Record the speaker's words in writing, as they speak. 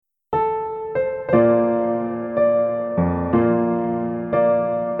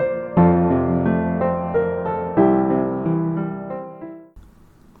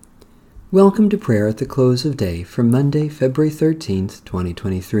Welcome to prayer at the close of day for Monday, February 13th,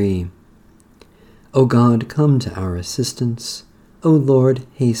 2023. O God, come to our assistance. O Lord,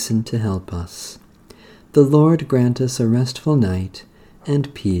 hasten to help us. The Lord grant us a restful night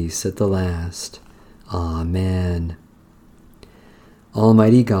and peace at the last. Amen.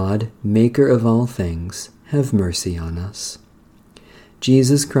 Almighty God, maker of all things, have mercy on us.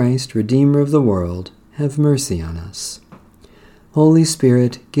 Jesus Christ, Redeemer of the world, have mercy on us. Holy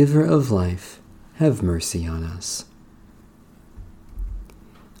Spirit, giver of life, have mercy on us.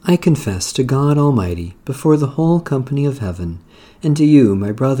 I confess to God Almighty, before the whole company of heaven, and to you,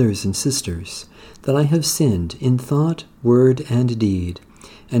 my brothers and sisters, that I have sinned in thought, word, and deed,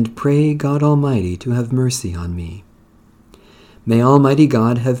 and pray God Almighty to have mercy on me. May Almighty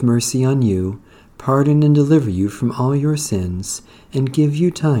God have mercy on you, pardon and deliver you from all your sins, and give you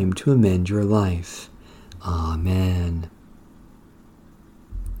time to amend your life. Amen.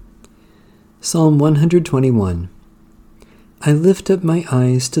 Psalm 121. I lift up my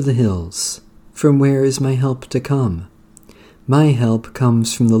eyes to the hills. From where is my help to come? My help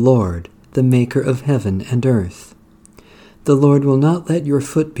comes from the Lord, the maker of heaven and earth. The Lord will not let your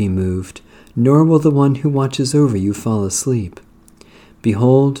foot be moved, nor will the one who watches over you fall asleep.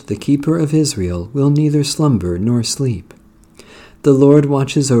 Behold, the keeper of Israel will neither slumber nor sleep. The Lord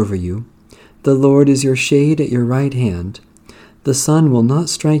watches over you. The Lord is your shade at your right hand. The sun will not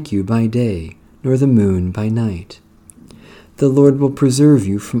strike you by day, nor the moon by night. The Lord will preserve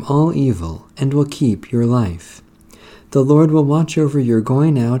you from all evil, and will keep your life. The Lord will watch over your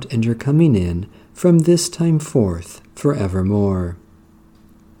going out and your coming in from this time forth forevermore.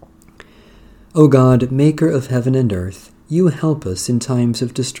 O God, maker of heaven and earth, you help us in times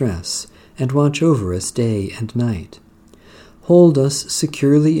of distress, and watch over us day and night. Hold us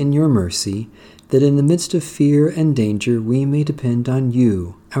securely in your mercy, that in the midst of fear and danger we may depend on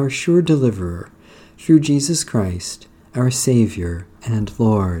you, our sure deliverer, through Jesus Christ, our Savior and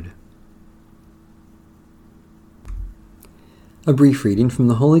Lord. A brief reading from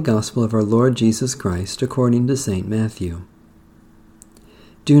the Holy Gospel of our Lord Jesus Christ according to St. Matthew.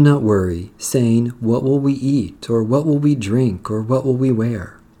 Do not worry, saying, what will we eat, or what will we drink, or what will we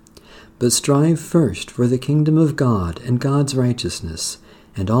wear? But strive first for the kingdom of God and God's righteousness,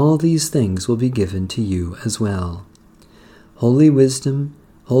 and all these things will be given to you as well. Holy wisdom,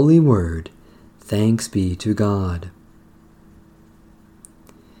 holy word, thanks be to God.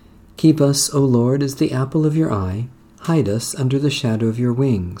 Keep us, O Lord, as the apple of your eye. Hide us under the shadow of your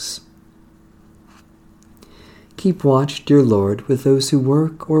wings. Keep watch, dear Lord, with those who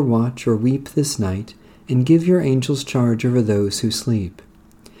work or watch or weep this night, and give your angels charge over those who sleep.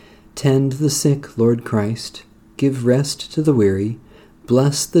 Tend the sick, Lord Christ. Give rest to the weary.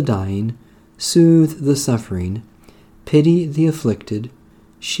 Bless the dying, soothe the suffering, pity the afflicted,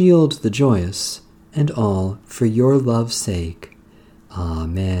 shield the joyous, and all for your love's sake.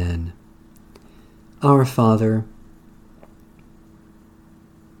 Amen. Our Father,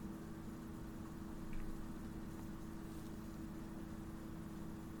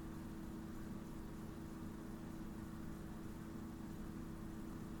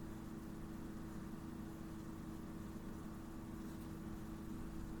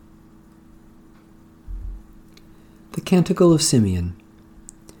 The Canticle of Simeon.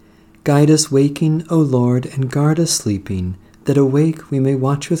 Guide us waking, O Lord, and guard us sleeping, that awake we may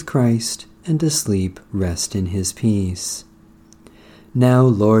watch with Christ, and asleep rest in his peace. Now,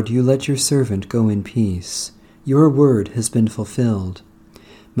 Lord, you let your servant go in peace. Your word has been fulfilled.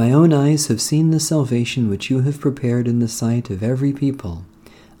 My own eyes have seen the salvation which you have prepared in the sight of every people,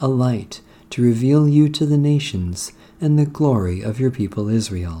 a light to reveal you to the nations, and the glory of your people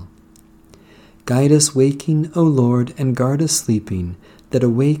Israel. Guide us waking, O Lord, and guard us sleeping, that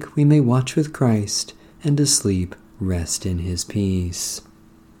awake we may watch with Christ, and asleep rest in his peace.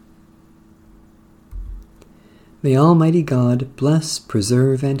 May Almighty God bless,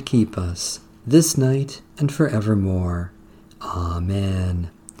 preserve, and keep us, this night and forevermore. Amen.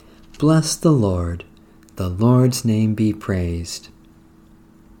 Bless the Lord. The Lord's name be praised.